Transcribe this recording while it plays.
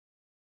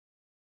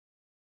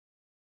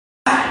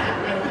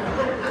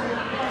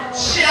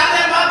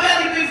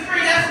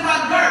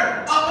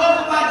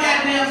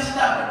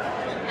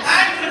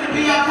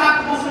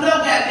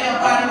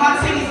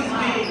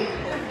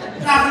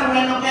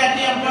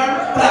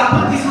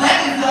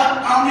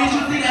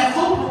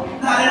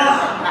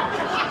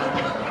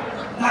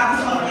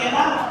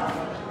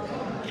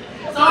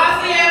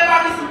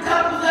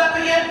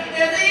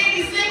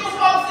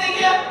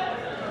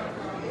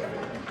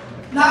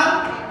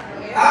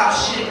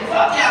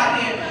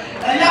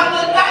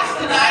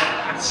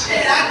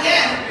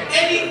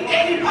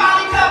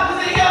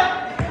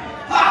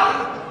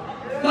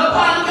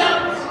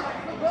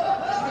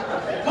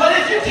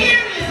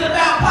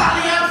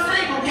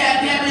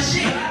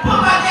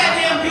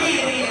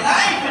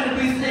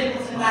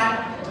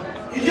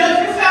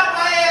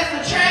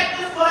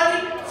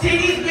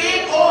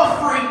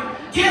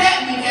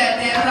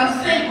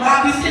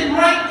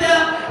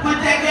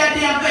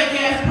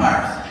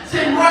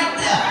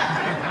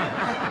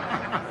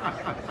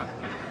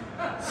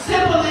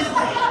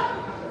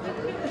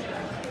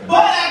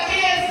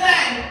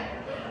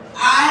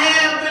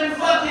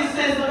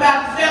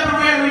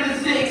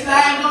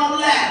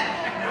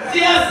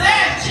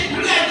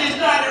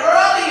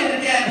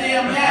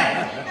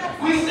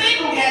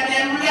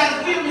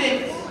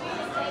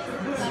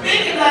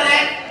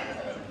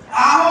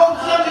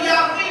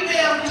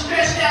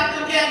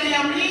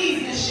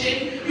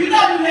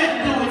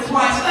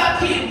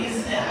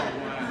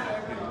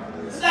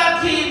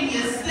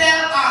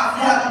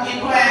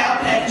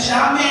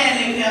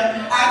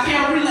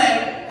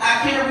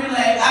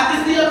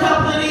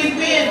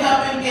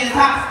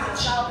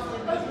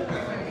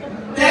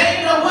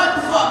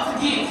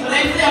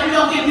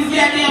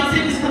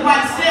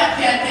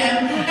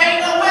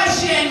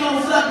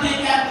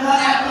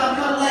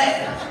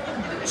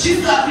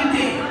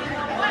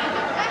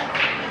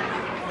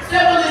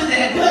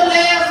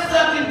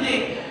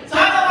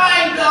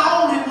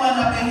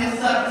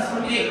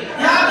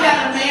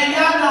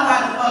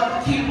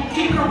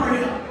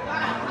real.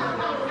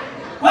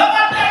 Where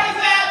my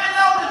 35 and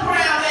older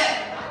crowd at?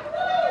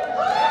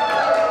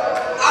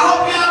 I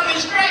hope y'all been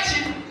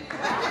stretching.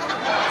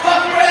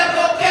 Fuck around,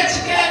 go catch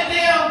a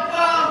goddamn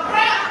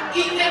crowd.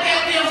 Eat that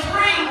goddamn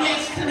spring mix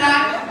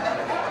tonight.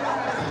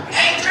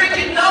 Ain't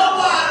drinking no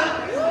water.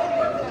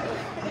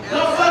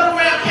 Don't fuck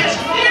around, catch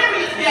a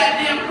serious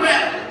goddamn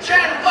crowd.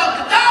 Trying to fuck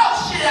the dog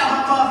shit out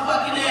my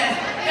motherfucking ass.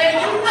 And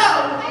you know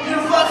you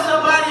done fucked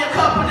somebody a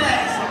couple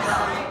days ago.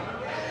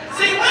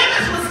 See,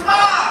 women was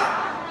smart.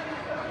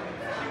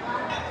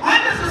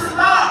 Women was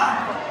smart.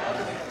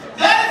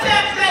 Every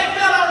time they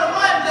fell on a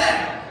Monday,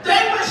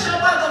 they wish a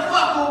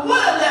motherfucker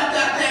would have left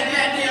out that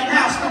goddamn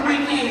house the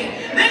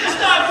weekend. Niggas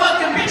start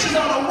fucking bitches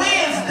on a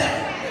Wednesday.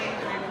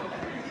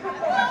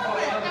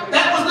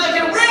 That was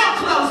looking real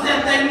close,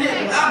 that they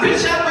nigga. I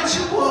bitch, I wish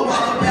you would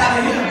walk up out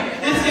of here.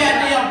 It's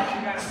goddamn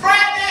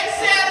Friday,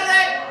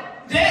 Saturday,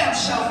 damn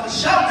show for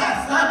sure,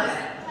 not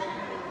Sunday.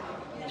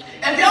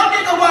 If your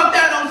nigga walked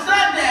out on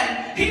Sunday,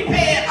 he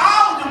paid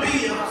all the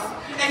bills,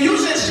 and you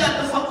just shut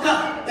the fuck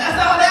up. That's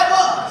all that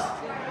was.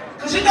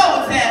 Cause you know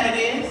what time it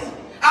is.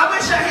 I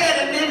wish I had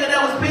a nigga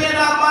that was paying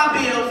all my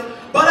bills,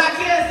 but I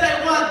can say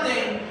one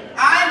thing.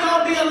 I ain't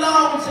gonna be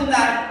alone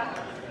tonight.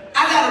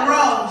 I got a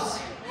rose.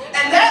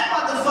 And that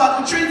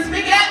motherfucker treats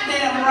me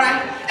goddamn right.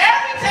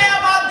 Every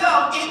time I go,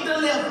 it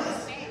delivers.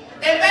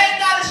 It ain't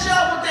gotta show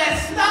with that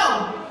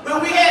snow.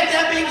 When we had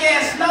that big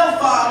ass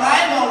snowfall, I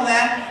ain't gonna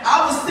lie, I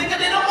was sicker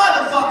than a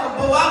motherfucker,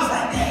 boo. I was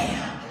like,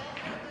 damn.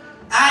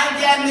 I ain't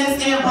got in this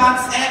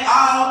inbox at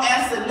all,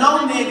 answer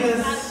no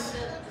niggas.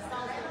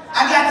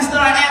 I got to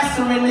start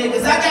answering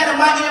niggas. I got in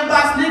my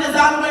inbox niggas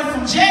all the way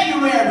from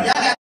January.